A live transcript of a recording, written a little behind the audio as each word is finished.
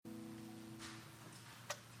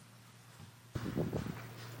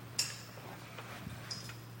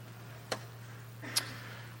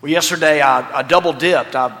Well, yesterday I double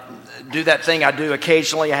dipped. I do that thing I do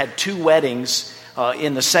occasionally. I had two weddings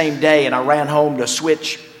in the same day, and I ran home to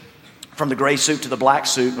switch from the gray suit to the black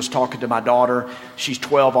suit. Was talking to my daughter. She's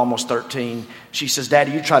 12, almost 13. She says,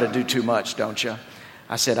 "Daddy, you try to do too much, don't you?"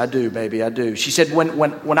 I said, "I do, baby, I do." She said,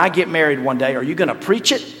 when I get married one day, are you going to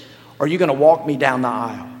preach it or are you going to walk me down the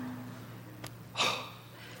aisle?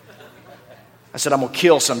 I said, "I'm going to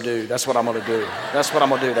kill some dude. That's what I'm going to do. That's what I'm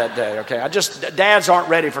going to do that day." Okay. Dads aren't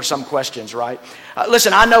ready for some questions, right?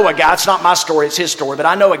 Listen, I know a guy. It's not my story. It's his story. But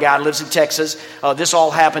I know a guy who lives in Texas. This all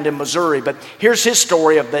happened in Missouri. But here's his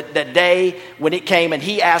story of that day when it came and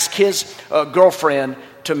he asked his girlfriend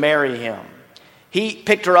to marry him. He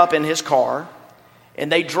picked her up in his car and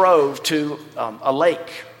they drove to a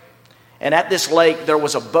lake. And at this lake, there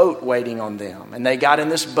was a boat waiting on them. And they got in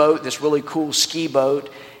this boat, this really cool ski boat,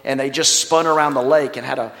 and they just spun around the lake and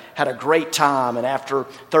had a great time. And after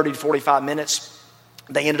 30 to 45 minutes,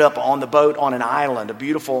 they ended up on the boat on an island, a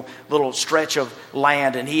beautiful little stretch of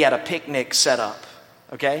land, and he had a picnic set up,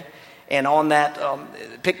 okay? And on that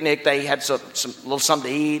picnic, they had some little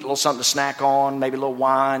something to eat, a little something to snack on, maybe a little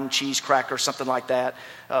wine, cheese cracker, something like that.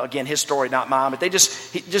 Again, his story, not mine. But he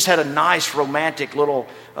just had a nice romantic little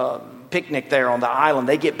picnic there on the island.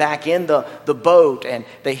 They get back in the boat and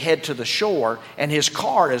they head to the shore, and his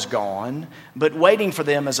car is gone, but waiting for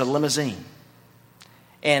them is a limousine.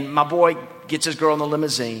 And my boy gets his girl in the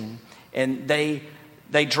limousine, and they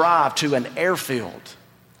drive to an airfield.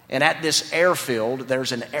 And at this airfield,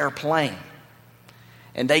 there's an airplane.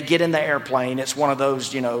 And they get in the airplane. It's one of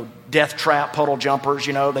those, death trap puddle jumpers,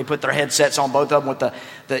 They put their headsets on, both of them, with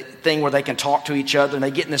the thing where they can talk to each other. And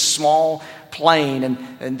they get in this small plane,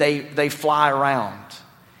 and they fly around.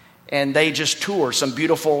 And they just tour some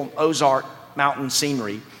beautiful Ozark mountain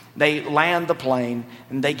scenery. They land the plane,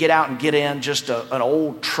 and they get out and get in just an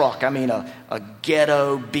old truck. I mean, a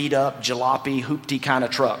ghetto, beat-up, jalopy, hoopty kind of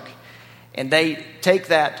truck. And they take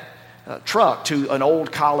that truck to an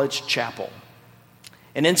old college chapel.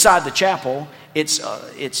 And inside the chapel,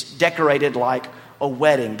 it's decorated like a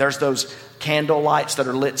wedding. There's those candle lights that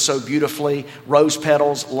are lit so beautifully. Rose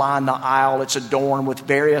petals line the aisle. It's adorned with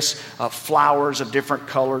various flowers of different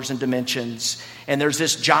colors and dimensions. And there's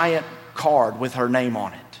this giant card with her name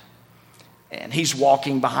on it. And he's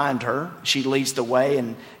walking behind her. She leads the way,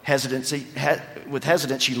 and with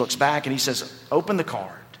hesitance, she looks back, and he says, "Open the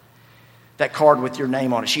card." That card with your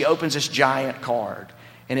name on it. She opens this giant card,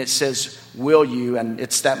 and it says, "Will you?" And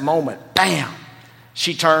it's that moment. Bam!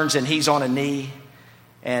 She turns, and he's on a knee,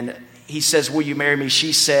 and he says, "Will you marry me?"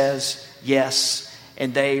 She says, "Yes,"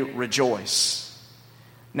 and they rejoice.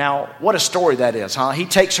 Now, what a story that is, huh? He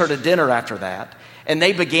takes her to dinner after that, and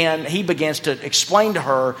he begins to explain to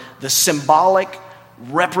her the symbolic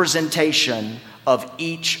representation of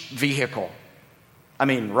each vehicle. I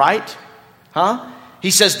mean, right? Huh? He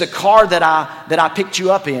says, the car that I picked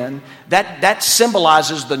you up in, that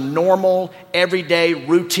symbolizes the normal, everyday,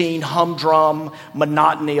 routine, humdrum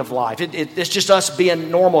monotony of life. It's just us being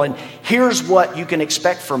normal. And here's what you can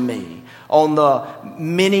expect from me on the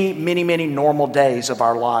many, many, many normal days of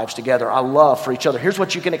our lives together, our love for each other. Here's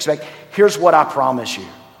what you can expect. Here's what I promise you.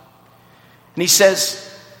 And he says,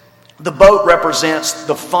 the boat represents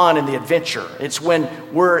the fun and the adventure. It's when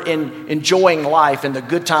we're enjoying life and the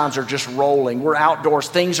good times are just rolling. We're outdoors.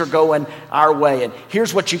 Things are going our way. And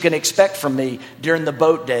here's what you can expect from me during the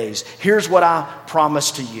boat days. Here's what I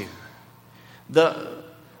promise to you. The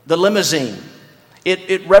limousine,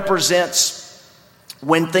 it represents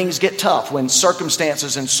when things get tough, when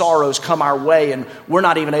circumstances and sorrows come our way and we're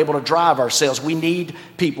not even able to drive ourselves. We need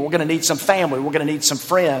people. We're going to need some family. We're going to need some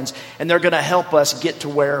friends, and they're going to help us get to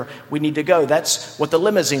where we need to go. That's what the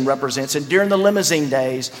limousine represents. And during the limousine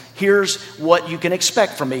days, here's what you can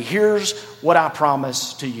expect from me. Here's what I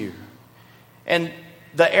promise to you. And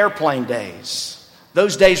the airplane days,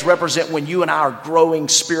 those days represent when you and I are growing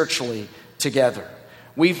spiritually together.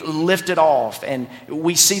 We've lifted off and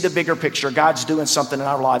we see the bigger picture. God's doing something in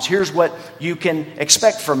our lives. Here's what you can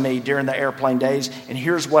expect from me during the airplane days, and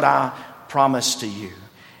here's what I promise to you.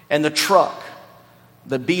 And the truck,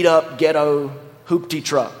 the beat up ghetto hoopty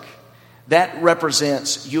truck, that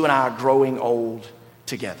represents you and I growing old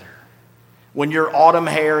together. When your autumn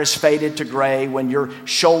hair is faded to gray, when your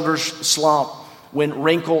shoulders slump, when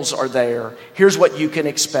wrinkles are there, here's what you can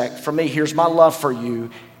expect from me. Here's my love for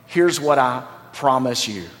you. Here's what I promise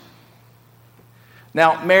you.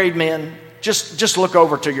 Now, married men, just look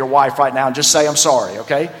over to your wife right now and just say, "I'm sorry,"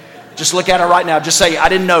 okay? Just look at her right now. Just say, "I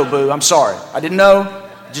didn't know, boo. I'm sorry. I didn't know.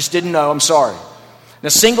 Just didn't know. I'm sorry." Now,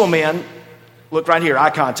 single men, look right here, eye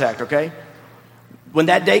contact, okay? When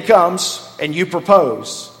that day comes and you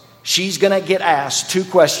propose, she's going to get asked 2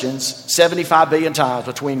 questions 75 billion times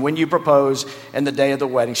between when you propose and the day of the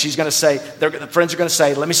wedding. She's going to say, the friends are going to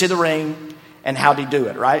say, let me see the ring, and how'd he do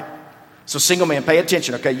it, right? So single men, pay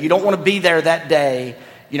attention, okay? You don't want to be there that day,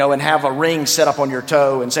 and have a ring set up on your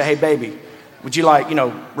toe and say, hey, baby, would you like,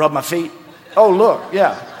 rub my feet? Oh, look,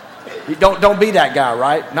 yeah. Don't be that guy,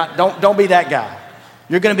 right? Don't be that guy.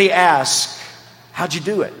 You're going to be asked, how'd you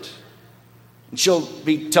do it? And she'll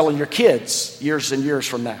be telling your kids years and years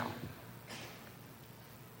from now.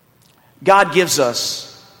 God gives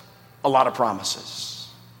us a lot of promises.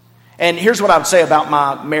 And here's what I would say about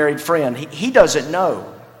my married friend. He doesn't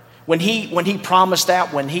know. When he promised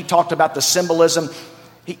that, when he talked about the symbolism,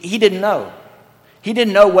 he didn't know. He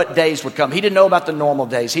didn't know what days would come. He didn't know about the normal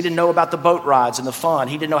days. He didn't know about the boat rides and the fun.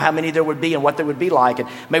 He didn't know how many there would be and what they would be like. And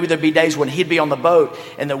maybe there'd be days when he'd be on the boat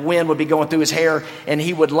and the wind would be going through his hair and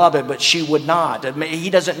he would love it, but she would not.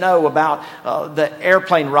 He doesn't know about the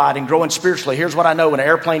airplane ride and growing spiritually. Here's what I know. When an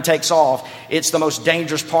airplane takes off, it's the most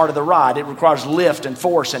dangerous part of the ride. It requires lift and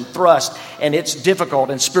force and thrust, and it's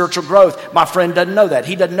difficult. And spiritual growth, my friend doesn't know that.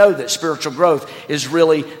 He doesn't know that spiritual growth is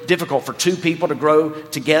really difficult. For 2 people to grow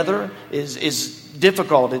together is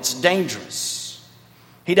difficult. It's dangerous.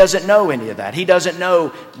 He doesn't know any of that. He doesn't know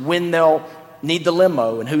when they'll need the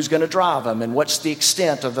limo and who's going to drive them and what's the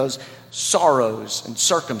extent of those sorrows and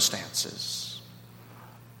circumstances.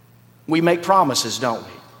 We make promises, don't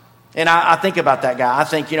we? And I think about that guy. I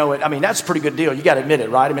think, that's a pretty good deal. You got to admit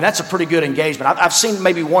it, right? That's a pretty good engagement. I've seen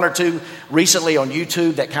maybe 1 or 2 recently on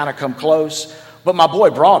YouTube that kind of come close. But my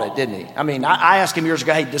boy brought it, didn't he? I asked him years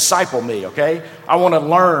ago, hey, disciple me, okay? I want to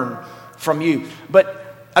learn from you. But,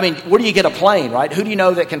 where do you get a plane, right? Who do you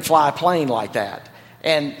know that can fly a plane like that?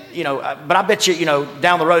 And, but I bet you,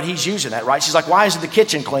 down the road he's using that, right? She's like, why isn't the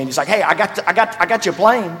kitchen clean? He's like, hey, I got you a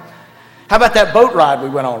plane. How about that boat ride we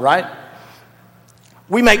went on, right?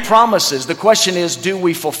 We make promises. The question is, do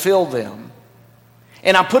we fulfill them?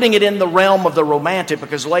 And I'm putting it in the realm of the romantic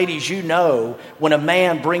because, ladies, when a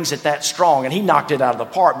man brings it that strong, and he knocked it out of the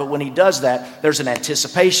park, but when he does that, there's an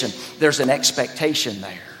anticipation. There's an expectation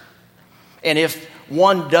there. And if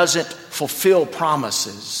one doesn't fulfill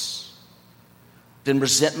promises, then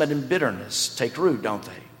resentment and bitterness take root, don't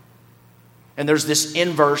they? And there's this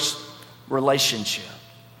inverse relationship.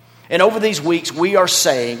 And over these weeks, we are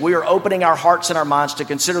opening our hearts and our minds to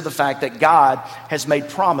consider the fact that God has made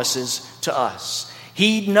promises to us.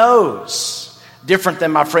 He knows, different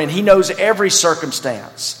than my friend, he knows every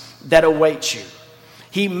circumstance that awaits you.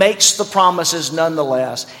 He makes the promises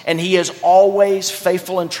nonetheless, and he is always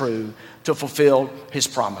faithful and true to fulfill his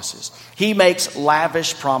promises. He makes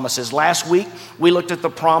lavish promises. Last week, we looked at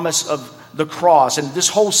the promise of the cross, and this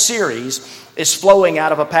whole series is flowing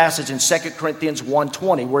out of a passage in 2 Corinthians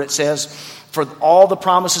 1:20, where it says, for all the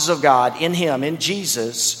promises of God in him, in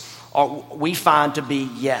Jesus, we find to be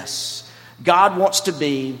yes. God wants to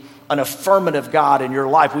be an affirmative God in your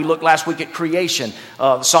life. We looked last week at creation.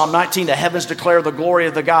 Psalm 19, the heavens declare the glory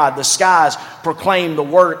of the God. The skies proclaim the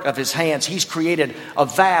work of his hands. He's created a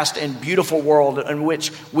vast and beautiful world in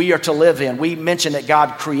which we are to live in. We mentioned that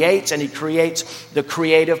God creates, and he creates the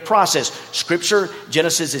creative process. Scripture,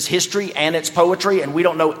 Genesis is history and it's poetry, and we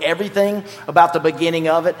don't know everything about the beginning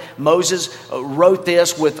of it. Moses wrote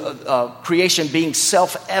this with creation being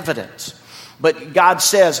self-evident. But God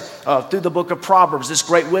says through the book of Proverbs, this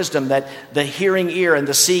great wisdom, that the hearing ear and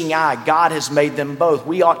the seeing eye, God has made them both.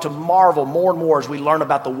 We ought to marvel more and more as we learn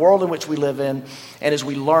about the world in which we live in and as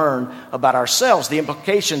we learn about ourselves. The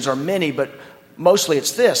implications are many, but mostly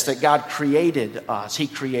it's this, that God created us. He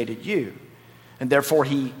created you. And therefore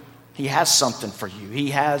he has something for you.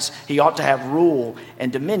 He ought to have rule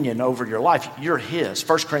and dominion over your life. You're his.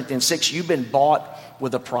 1 Corinthians 6, you've been bought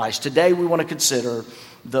with a price. Today we want to consider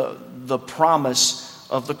the promise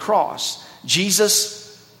of the cross.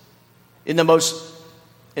 Jesus, in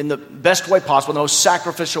the best way possible, the most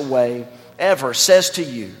sacrificial way ever, says to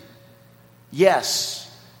you,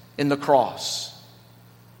 yes, in the cross.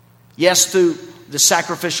 Yes, through the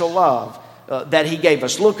sacrificial love that he gave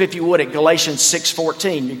us. Look, if you would, at Galatians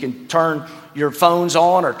 6:14. You can turn your phones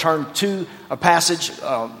on or turn to a passage,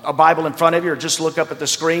 a Bible in front of you, or just look up at the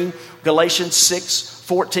screen. Galatians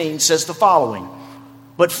 6:14 says the following.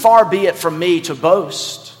 But far be it from me to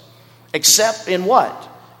boast, except in what?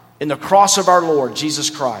 In the cross of our Lord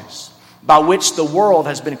Jesus Christ, by which the world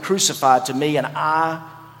has been crucified to me and I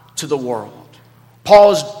to the world.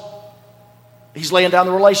 He's laying down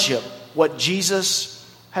the relationship. What Jesus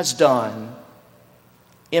has done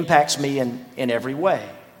impacts me in every way.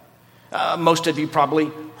 Most of you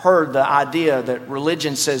probably heard the idea that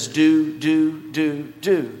religion says do, do, do,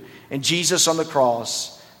 do. And Jesus on the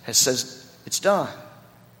cross has says it's done.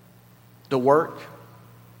 The work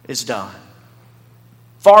is done.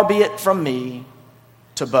 Far be it from me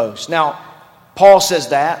to boast. Now, Paul says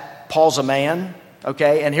that. Paul's a man,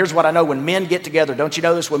 okay? And here's what I know. When men get together, don't you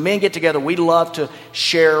know this? When men get together, we love to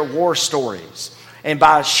share war stories. And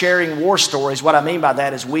by sharing war stories, what I mean by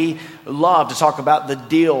that is we love to talk about the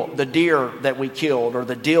deer that we killed, or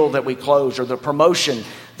the deal that we closed, or the promotion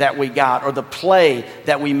that we got, or the play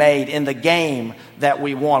that we made in the game that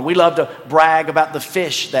we won. We love to brag about the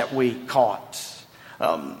fish that we caught.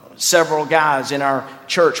 Several guys in our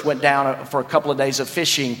church went down for a couple of days of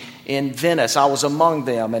fishing in Venice. I was among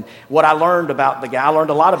them. And what I learned about the guy, I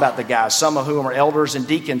learned a lot about the guys, some of whom are elders and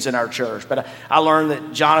deacons in our church. But I learned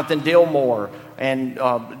that Jonathan Dillmore and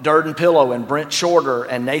Durden Pillow and Brent Shorter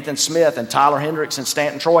and Nathan Smith and Tyler Hendricks and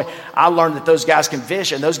Stanton Troy, I learned that those guys can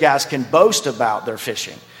fish, and those guys can boast about their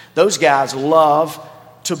fishing. Those guys love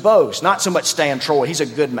to boast. Not so much Stan Troy. He's a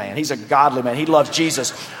good man. He's a godly man. He loves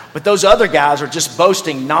Jesus. But those other guys are just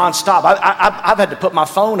boasting nonstop. I've had to put my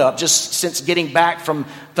phone up just since getting back from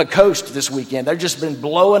the coast this weekend. They've just been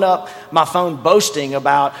blowing up my phone boasting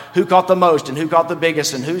about who caught the most and who caught the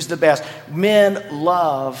biggest and who's the best. Men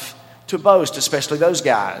love to boast, especially those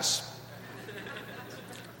guys.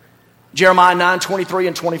 Jeremiah 9:23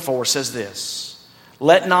 and 24 says this: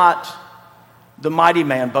 let not the mighty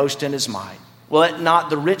man boast in his might. Let not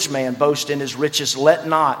the rich man boast in his riches. Let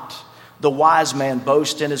not the wise man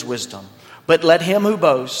boast in his wisdom. But let him who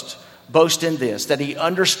boasts boast in this, that he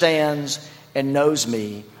understands and knows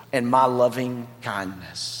me and my loving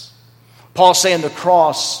kindness. Paul's saying the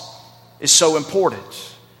cross is so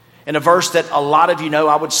important. In a verse that a lot of you know,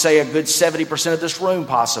 I would say a good 70% of this room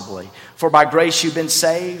possibly. For by grace you've been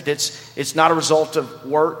saved. It's not a result of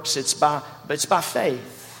works. It's by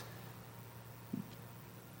faith.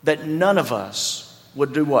 That none of us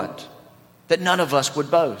would do what? That none of us would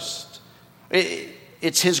boast.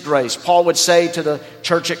 It's His grace. Paul would say to the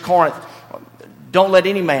church at Corinth, don't let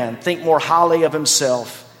any man think more highly of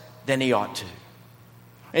himself than he ought to.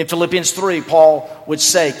 In Philippians 3, Paul would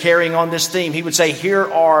say, carrying on this theme, he would say,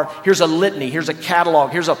 here's a litany, here's a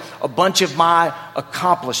catalog, here's a bunch of my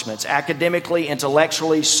accomplishments, academically,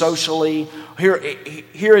 intellectually, socially. Here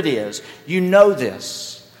it is. You know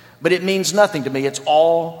this, but it means nothing to me. It's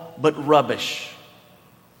all but rubbish.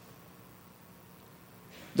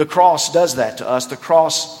 The cross does that to us. The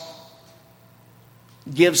cross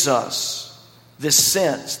gives us this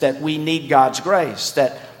sense that we need God's grace,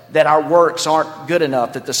 that our works aren't good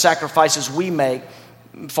enough, that the sacrifices we make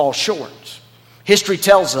fall short. History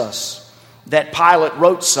tells us that Pilate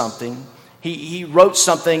wrote something. He wrote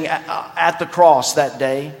something at the cross that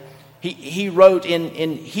day. He wrote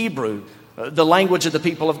in Hebrew, the language of the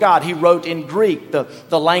people of God. He wrote in Greek,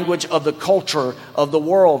 the language of the culture of the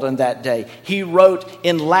world in that day. He wrote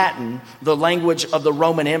in Latin, the language of the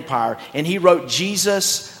Roman Empire. And he wrote,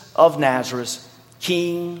 Jesus of Nazareth,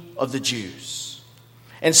 King of the Jews.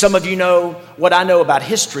 And some of you know what I know about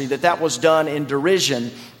history, that was done in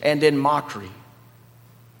derision and in mockery.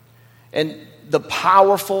 And the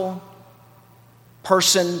powerful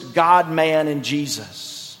person, God-man in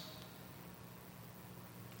Jesus,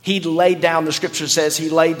 He laid down, the scripture says, He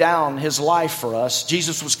laid down His life for us.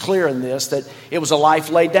 Jesus was clear in this, that it was a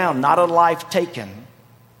life laid down, not a life taken.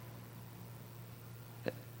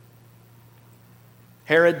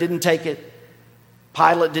 Herod didn't take it.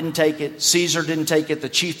 Pilate didn't take it. Caesar didn't take it. The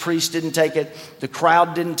chief priest didn't take it. The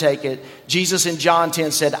crowd didn't take it. Jesus in John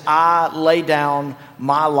 10 said, I lay down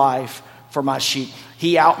my life for my sheep.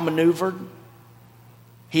 He outmaneuvered.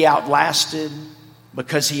 He outlasted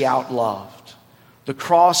because He outloved. The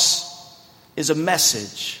cross is a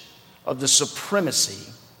message of the supremacy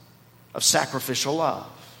of sacrificial love.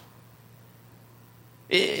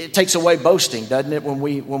 It takes away boasting, doesn't it, when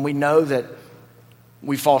we know that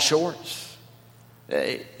we fall short.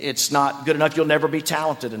 It's not good enough. You'll never be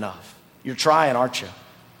talented enough. You're trying, aren't you?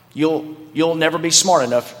 You'll never be smart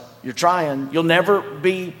enough. You're trying. You'll never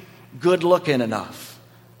be good looking enough.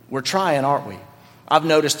 We're trying, aren't we? I've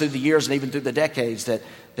noticed through the years and even through the decades that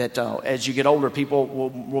as you get older, people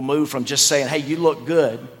will move from just saying, hey, you look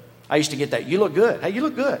good. I used to get that. You look good. Hey, you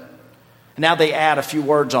look good. And now they add a few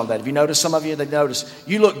words on that. Have you noticed? Some of you, they've noticed.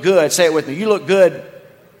 You look good. Say it with me. You look good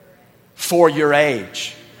for your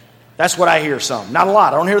age. That's what I hear some. Not a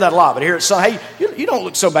lot. I don't hear that a lot, but I hear it some. Hey, you don't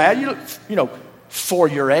look so bad. You look, for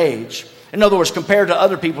your age. In other words, compared to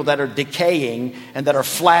other people that are decaying and that are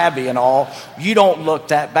flabby and all, you don't look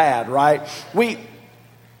that bad, right?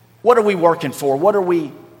 What are we working for? What are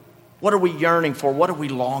we yearning for? What are we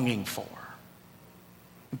longing for?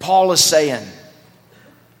 And Paul is saying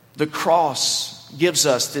the cross gives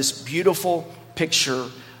us this beautiful picture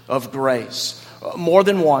of grace. More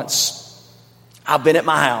than once, I've been at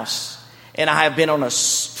my house, and I have been on a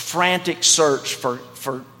frantic search for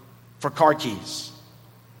car keys.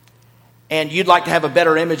 And you'd like to have a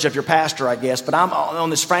better image of your pastor, I guess, but I'm on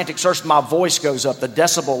this frantic search. My voice goes up, the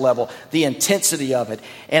decibel level, the intensity of it.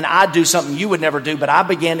 And I do something you would never do, but I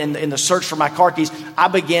began in the search for my car keys,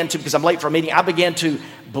 because I'm late for a meeting, I began to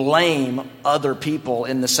blame other people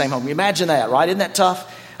in the same home. Imagine that, right? Isn't that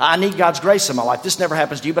tough? I need God's grace in my life. This never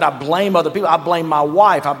happens to you, but I blame other people. I blame my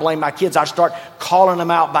wife. I blame my kids. I start calling them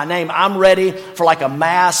out by name. I'm ready for like a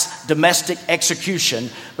mass domestic execution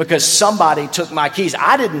because somebody took my keys.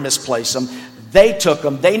 I didn't misplace them. They took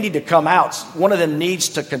them. They need to come out. One of them needs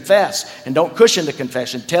to confess. And don't cushion the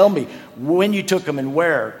confession. Tell me when you took them and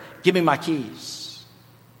where. Give me my keys.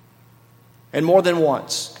 And more than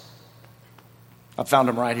once, I found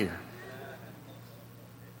them right here.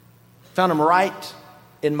 Found them right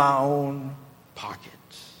in my own pocket.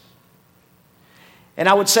 And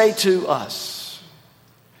I would say to us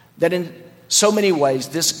that in so many ways,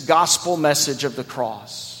 this gospel message of the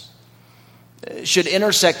cross should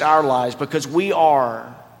intersect our lives because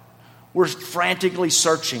we're frantically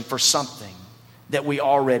searching for something that we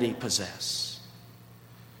already possess.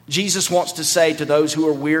 Jesus wants to say to those who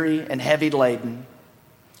are weary and heavy laden,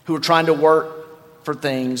 who are trying to work for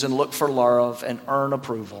things and look for love and earn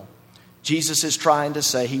approval, Jesus is trying to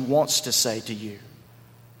say, he wants to say to you,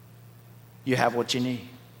 you have what you need.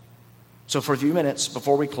 So for a few minutes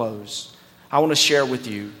before we close, I want to share with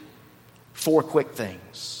you 4 quick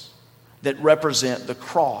things that represent the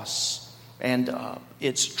cross and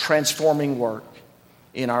its transforming work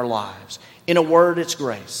in our lives. In a word, it's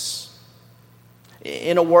grace.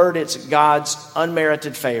 In a word, it's God's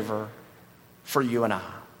unmerited favor for you and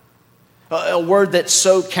I. A word that's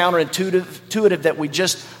so counterintuitive that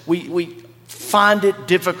we find it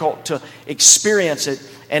difficult to experience it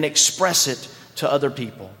and express it to other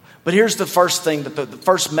people. But here's the first thing, that the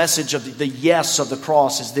first message of the yes of the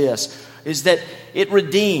cross is this, is that it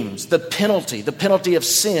redeems the penalty. The penalty of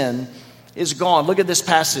sin is gone. Look at this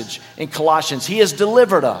passage in Colossians. He has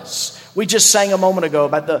delivered us. We just sang a moment ago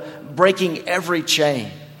about the breaking every chain.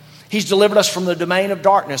 He's delivered us from the domain of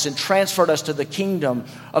darkness and transferred us to the kingdom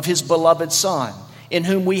of his beloved Son, in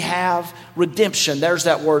whom we have redemption. There's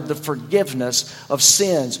that word, the forgiveness of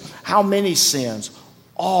sins. How many sins?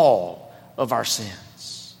 All of our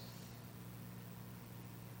sins.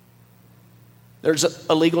 There's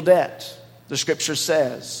a legal debt, the scripture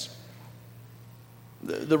says.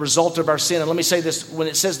 The result of our sin. And let me say this, when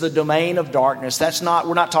it says the domain of darkness,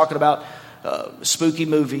 we're not talking about spooky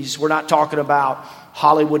movies. We're not talking about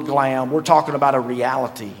Hollywood glam. We're talking about a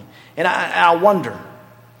reality. And I wonder,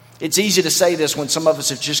 it's easy to say this when some of us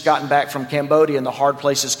have just gotten back from Cambodia and the Hard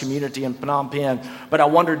Places community in Phnom Penh, but I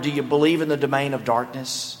wonder, do you believe in the domain of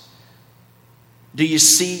darkness? Do you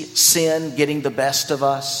see sin getting the best of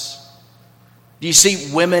us? Do you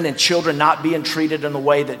see women and children not being treated in the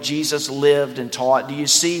way that Jesus lived and taught? Do you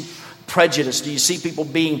see prejudice? Do you see people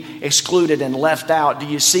being excluded and left out? Do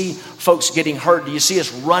you see folks getting hurt? Do you see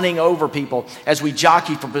us running over people as we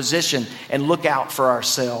jockey for position and look out for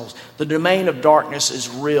ourselves? The domain of darkness is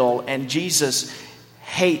real, and Jesus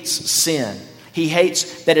hates sin. He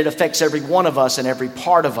hates that it affects every one of us and every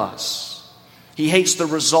part of us. He hates the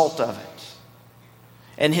result of it.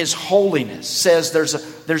 And his holiness says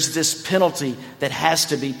there's this penalty that has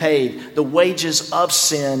to be paid. The wages of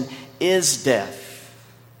sin is death.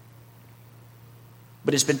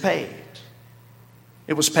 But it's been paid.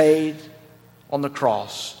 It was paid on the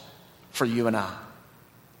cross for you and I.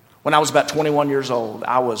 When I was about 21 years old,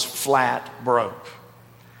 I was flat broke.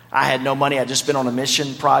 I had no money. I'd just been on a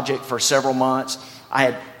mission project for several months. I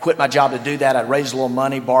had quit my job to do that. I'd raised a little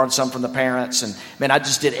money, borrowed some from the parents. And man, I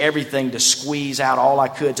just did everything to squeeze out all I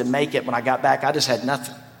could to make it. When I got back, I just had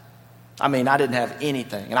nothing. I mean, I didn't have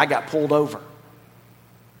anything. And I got pulled over.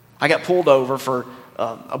 I got pulled over for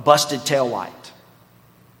a busted taillight.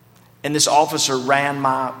 And this officer ran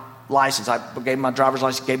my license. I gave him my driver's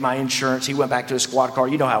license, gave my insurance. He went back to his squad car.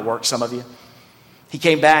 You know how it works, some of you. He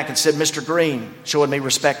came back and said, Mr. Green, showing me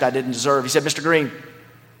respect I didn't deserve. He said, Mr. Green,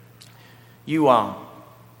 you've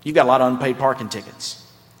got a lot of unpaid parking tickets.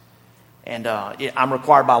 And I'm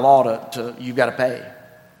required by law you've got to pay.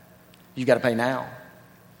 You've got to pay now.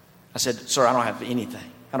 I said, sir, I don't have anything.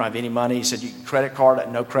 I don't have any money. He said, credit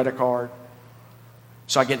card? No credit card.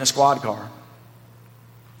 So I get in the squad car,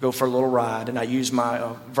 go for a little ride, and I use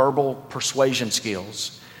my verbal persuasion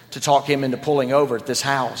skills to talk him into pulling over at this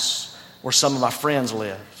house where some of my friends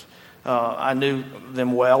lived. I knew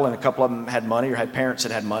them well, and a couple of them had money or had parents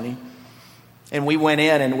that had money. And we went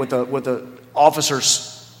in, and with the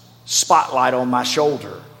officer's spotlight on my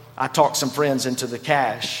shoulder, I talked some friends into the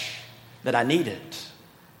cash that I needed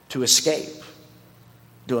to escape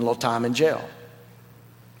doing a little time in jail.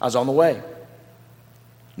 I was on the way.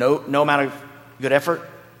 No amount of good effort,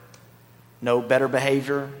 no better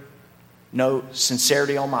behavior, no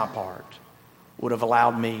sincerity on my part would have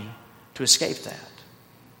allowed me to escape that.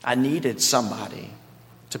 I needed somebody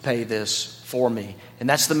to pay this for me. And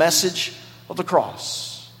that's the message of the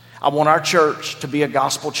cross. I want our church to be a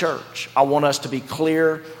gospel church. I want us to be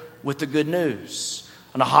clear with the good news.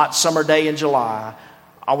 On a hot summer day in July,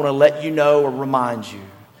 I want to let you know or remind you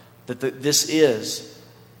that this is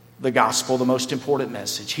the gospel, the most important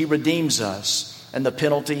message. He redeems us, and the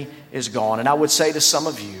penalty is gone. And I would say to some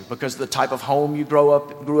of you, because of the type of home you grew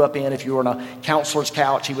up in, if you were on a counselor's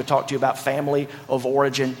couch, he would talk to you about family of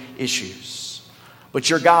origin issues. But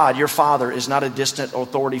your God, your Father, is not a distant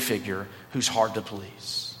authority figure who's hard to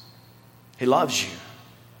please. He loves you.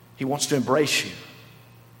 He wants to embrace you.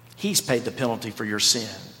 He's paid the penalty for your sin.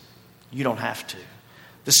 You don't have to.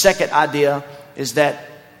 The second idea is that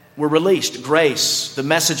we're released. Grace, the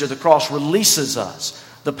message of the cross, releases us.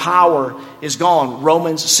 The power is gone.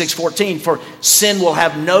 Romans 6:14, for sin will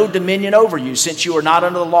have no dominion over you, since you are not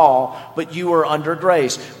under the law, but you are under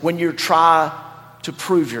grace. When you try to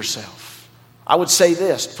prove yourself, I would say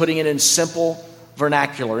this, putting it in simple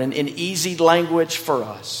vernacular, in easy language for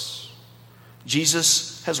us.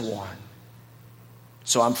 Jesus has won,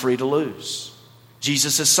 so I'm free to lose.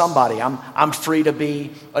 Jesus is somebody. I'm free to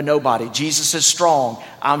be a nobody. Jesus is strong.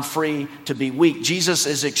 I'm free to be weak. Jesus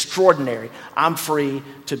is extraordinary. I'm free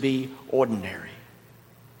to be ordinary.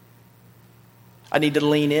 I need to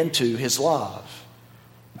lean into his love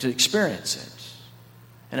to experience it.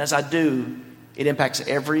 And as I do, it impacts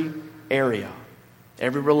every area,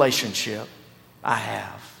 every relationship I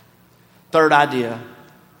have. Third idea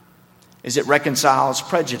is it reconciles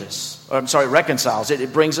prejudice. Reconciles it.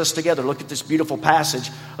 It brings us together. Look at this beautiful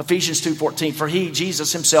passage, Ephesians 2:14. For he,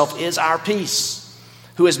 Jesus himself, is our peace,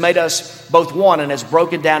 who has made us both one and has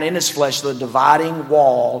broken down in his flesh the dividing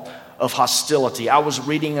wall of hostility. I was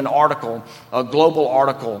reading an article, a global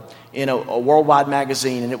article in a worldwide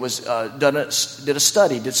magazine, and it was did a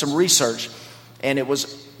study, did some research, and it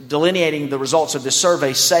was delineating the results of this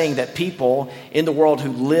survey, saying that people in the world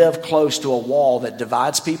who live close to a wall that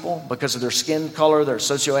divides people because of their skin color, their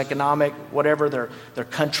socioeconomic, whatever, their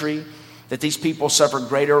country, that these people suffer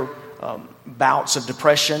greater bouts of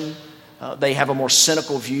depression. They have a more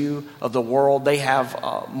cynical view of the world. They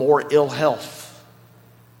have more ill health.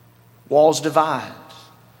 Walls divide.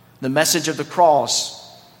 The message of the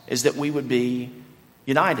cross is that we would be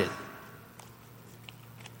united.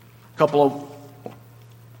 A couple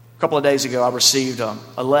of days ago, I received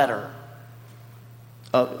a letter,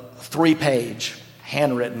 a 3-page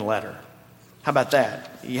handwritten letter. How about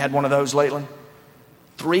that? You had one of those lately?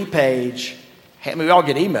 3-page, we all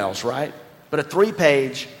get emails, right? But a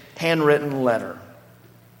 3-page handwritten letter.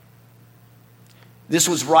 This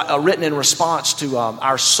was written in response to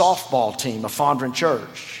our softball team of Fondren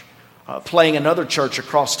Church playing another church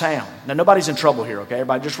across town. Now, nobody's in trouble here, okay?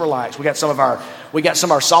 Everybody just relax. We got some of our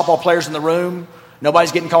softball players in the room.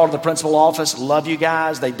 Nobody's getting called to the principal office. Love you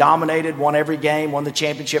guys. They dominated, won every game, won the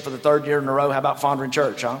championship for the 3rd year in a row. How about Fondren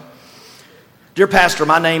Church, huh? Dear Pastor,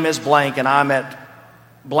 my name is blank, and I'm at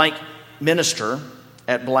blank minister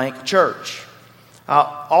at blank church.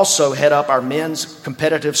 I also head up our men's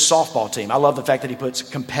competitive softball team. I love the fact that he puts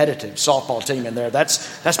competitive softball team in there.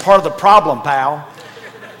 That's part of the problem, pal.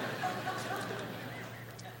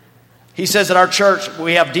 He says at our church,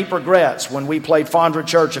 we have deep regrets. When we played Fondren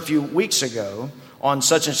Church a few weeks ago, on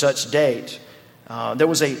such and such date, there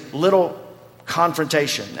was a little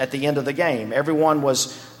confrontation at the end of the game. Everyone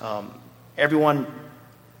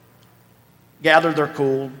gathered their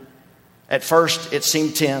cool. At first, it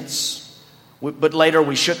seemed tense, but later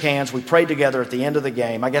we shook hands. We prayed together at the end of the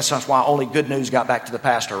game. I guess that's why only good news got back to the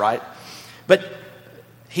pastor, right? But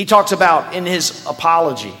he talks about in his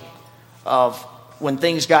apology of when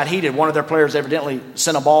things got heated, one of their players evidently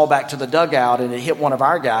sent a ball back to the dugout, and it hit one of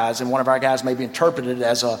our guys, and one of our guys maybe interpreted it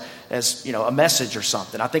as a message or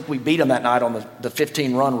something. I think we beat them that night on the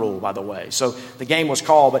 15-run rule, by the way. So the game was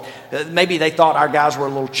called, but maybe they thought our guys were a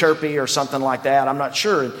little chirpy or something like that. I'm not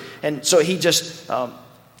sure. And so he just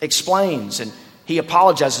explains, and he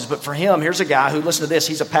apologizes. But for him, here's a guy who, listen to this,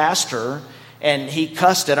 he's a pastor, and he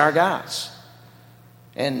cussed at our guys.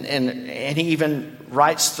 And he even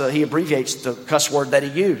he abbreviates the cuss word that he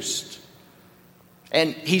used.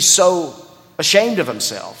 And he's so ashamed of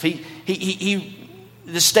himself. He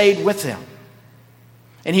stayed with him.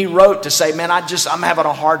 And he wrote to say, man, I'm having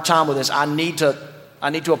a hard time with this. I need to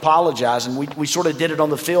need to apologize. And we sort of did it on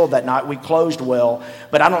the field that night. We closed well,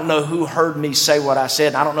 but I don't know who heard me say what I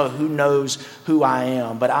said. I don't know who knows who I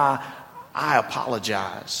am, but I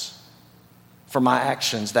apologize for my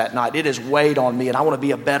actions that night. It has weighed on me, and I want to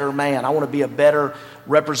be a better man. I want to be a better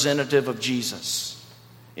representative of Jesus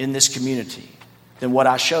in this community than what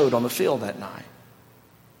I showed on the field that night.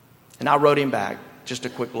 And I wrote him back just a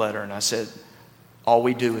quick letter, and I said, all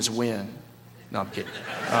we do is win. No, I'm kidding.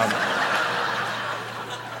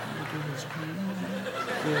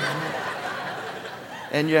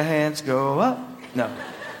 And your hands go up. No.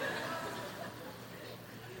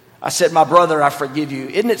 I said, my brother, I forgive you.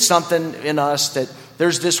 Isn't it something in us that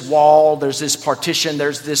there's this wall, there's this partition,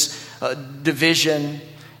 there's this division,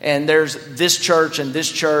 and there's this church and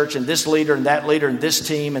this leader and that leader and this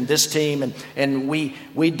team, and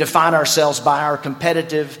we define ourselves by our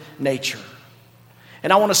competitive nature.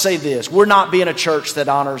 And I want to say this, we're not being a church that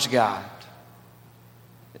honors God.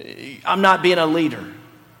 I'm not being a leader.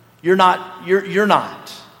 You're not.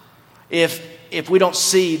 If we don't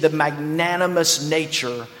see the magnanimous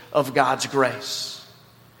nature of God's grace.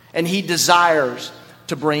 And He desires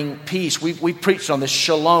to bring peace. We preached on this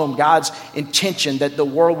shalom, God's intention that the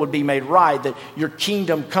world would be made right, that your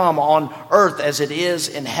kingdom come on earth as it is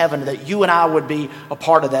in heaven, that you and I would be a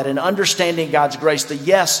part of that. And understanding God's grace,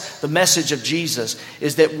 the message of Jesus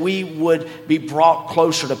is that we would be brought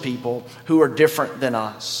closer to people who are different than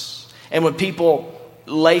us. And when people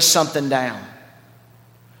lay something down,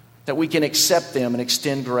 that we can accept them and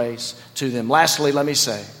extend grace to them. Lastly, let me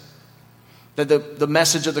say that the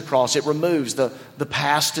message of the cross, it removes the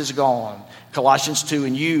past is gone. Colossians 2,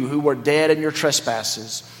 and you who were dead in your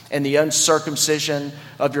trespasses and the uncircumcision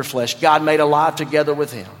of your flesh, God made alive together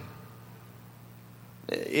with Him.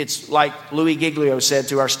 It's like Louis Giglio said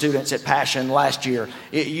to our students at Passion last year.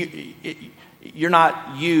 You're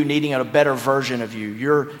not you needing a better version of you.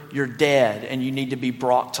 You're dead and you need to be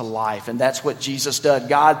brought to life. And that's what Jesus did.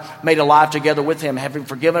 God made alive together with Him, having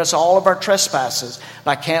forgiven us all of our trespasses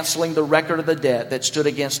by canceling the record of the debt that stood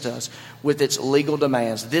against us with its legal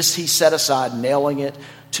demands. This He set aside, nailing it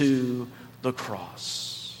to the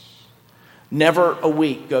cross. Never a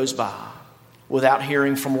week goes by without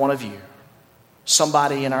hearing from one of you,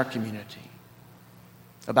 somebody in our community,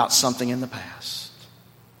 about something in the past.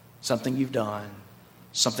 Something you've done,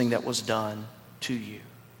 something that was done to you.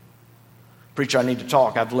 Preacher, I need to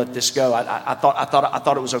talk. I've let this go. I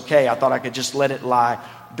thought it was okay. I thought I could just let it lie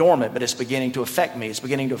dormant, but it's beginning to affect me. It's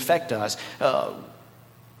beginning to affect us.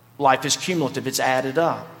 Life is cumulative. It's added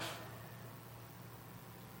up.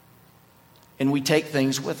 And we take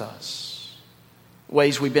things with us.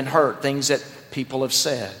 Ways we've been hurt, things that people have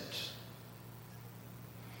said.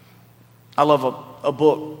 I love a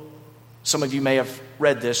book. Some of you may have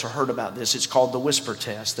read this or heard about this. It's called The Whisper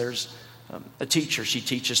Test. There's a teacher. She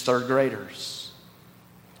teaches third graders.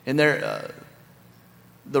 And the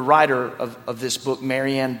writer of this book,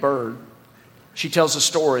 Marianne Bird, she tells a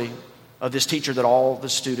story of this teacher that all the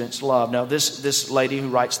students love. Now, this lady who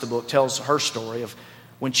writes the book tells her story of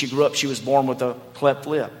when she grew up. She was born with a cleft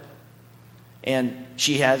lip. And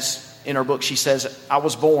she has, in her book, she says, I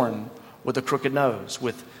was born with a crooked nose,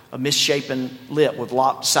 with a misshapen lip, with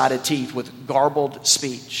lopsided teeth, with garbled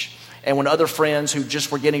speech. And when other friends who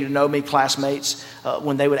just were getting to know me, classmates,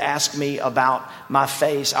 when they would ask me about my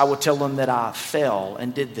face, I would tell them that I fell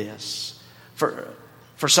and did this.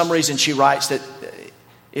 For some reason, she writes that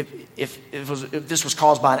if this was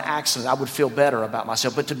caused by an accident, I would feel better about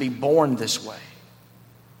myself. But to be born this way,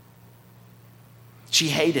 she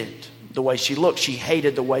hated the way she looked. She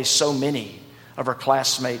hated the way so many of her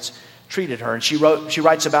classmates treated her. And she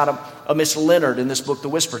writes about a Miss Leonard in this book, The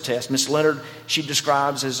Whisper Test. Miss Leonard, she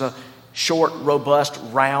describes as a short, robust,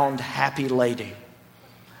 round, happy lady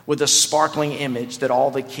with a sparkling image that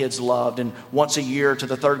all the kids loved. And once a year to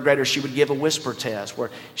the third graders, she would give a whisper test where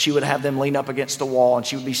she would have them lean up against the wall and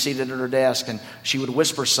she would be seated at her desk and she would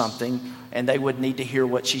whisper something and they would need to hear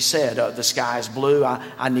what she said. The sky is blue.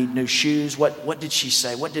 I need new shoes. What did she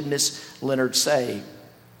say? What did Miss Leonard say?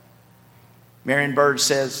 Marion Bird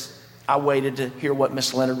says, I waited to hear what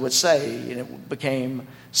Miss Leonard would say, and it became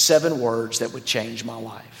 7 words that would change my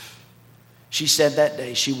life. She said that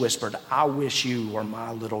day, she whispered, I wish you were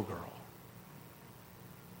my little girl.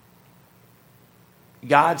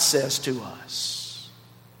 God says to us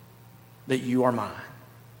that you are mine,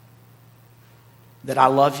 that I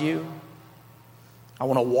love you, I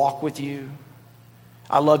want to walk with you,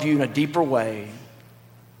 I love you in a deeper way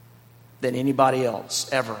than anybody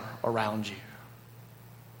else ever around you.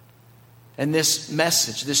 And this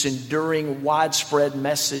message, this enduring, widespread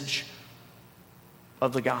message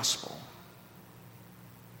of the gospel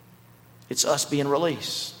It's us being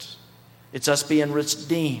released. It's us being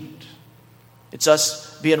redeemed. It's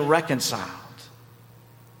us being reconciled.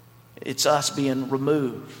 It's us being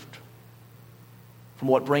removed from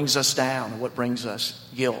what brings us down and what brings us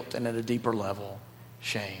guilt and at a deeper level,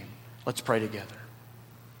 shame. Let's pray together.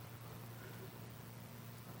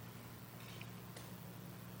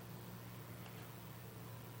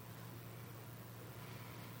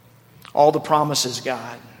 All the promises,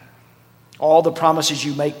 God, all the promises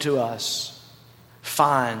you make to us,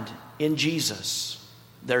 find in Jesus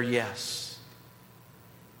their yes.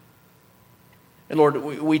 And Lord,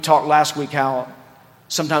 we talked last week how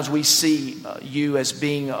sometimes we see you as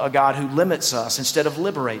being a God who limits us instead of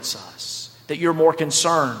liberates us, that you're more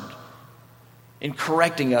concerned in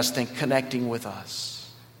correcting us than connecting with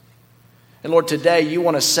us. And Lord, today you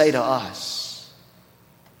want to say to us,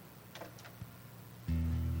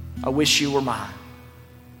 I wish you were mine.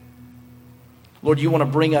 Lord, you want to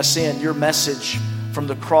bring us in. Your message from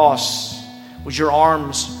the cross was your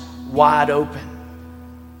arms wide open.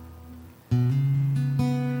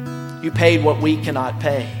 You paid what we cannot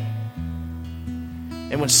pay.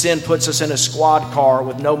 And when sin puts us in a squad car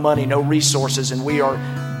with no money, no resources, and we are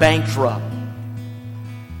bankrupt,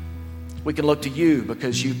 we can look to you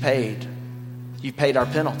because you paid our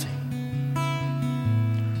penalty.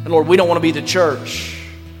 And Lord, we don't want to be the church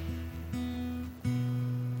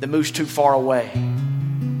that moves too far away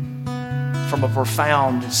from a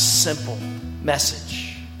profound and simple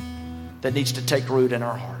message that needs to take root in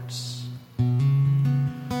our hearts.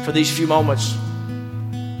 For these few moments,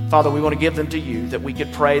 Father, we want to give them to you, that we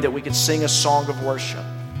could pray, that we could sing a song of worship,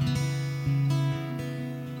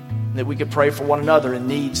 that we could pray for one another in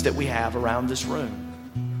needs that we have around this room.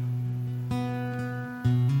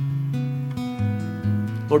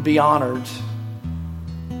 Lord, be honored.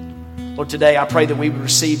 Lord, today I pray that we would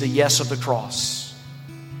receive the yes of the cross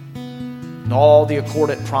and all the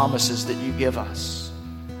accordant promises that you give us,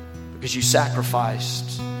 because you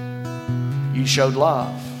sacrificed, you showed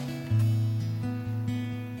love.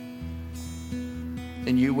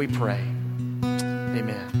 In you we pray.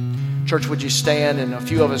 Amen. Church, would you stand? And a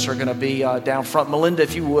few of us are going to be down front. Melinda,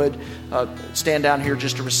 if you would, stand down here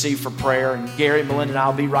just to receive for prayer. And Gary, Melinda, and I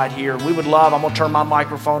will be right here. We would love, I'm going to turn my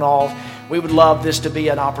microphone off. We would love this to be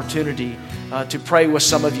an opportunity to pray with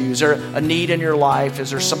some of you. Is there a need in your life? Is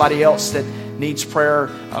there somebody else that needs prayer?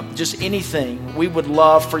 Just anything. We would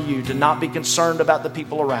love for you to not be concerned about the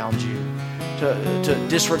people around you, to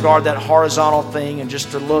disregard that horizontal thing and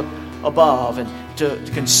just to look above and to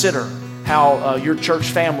consider how your church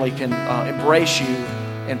family can embrace you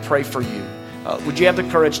and pray for you. Would you have the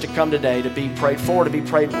courage to come today to be prayed for, to be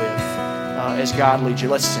prayed with as God leads you?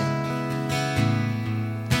 Let's sing.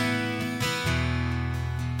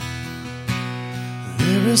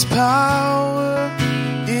 There is power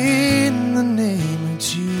in the name of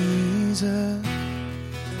Jesus.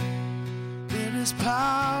 There is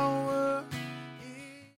power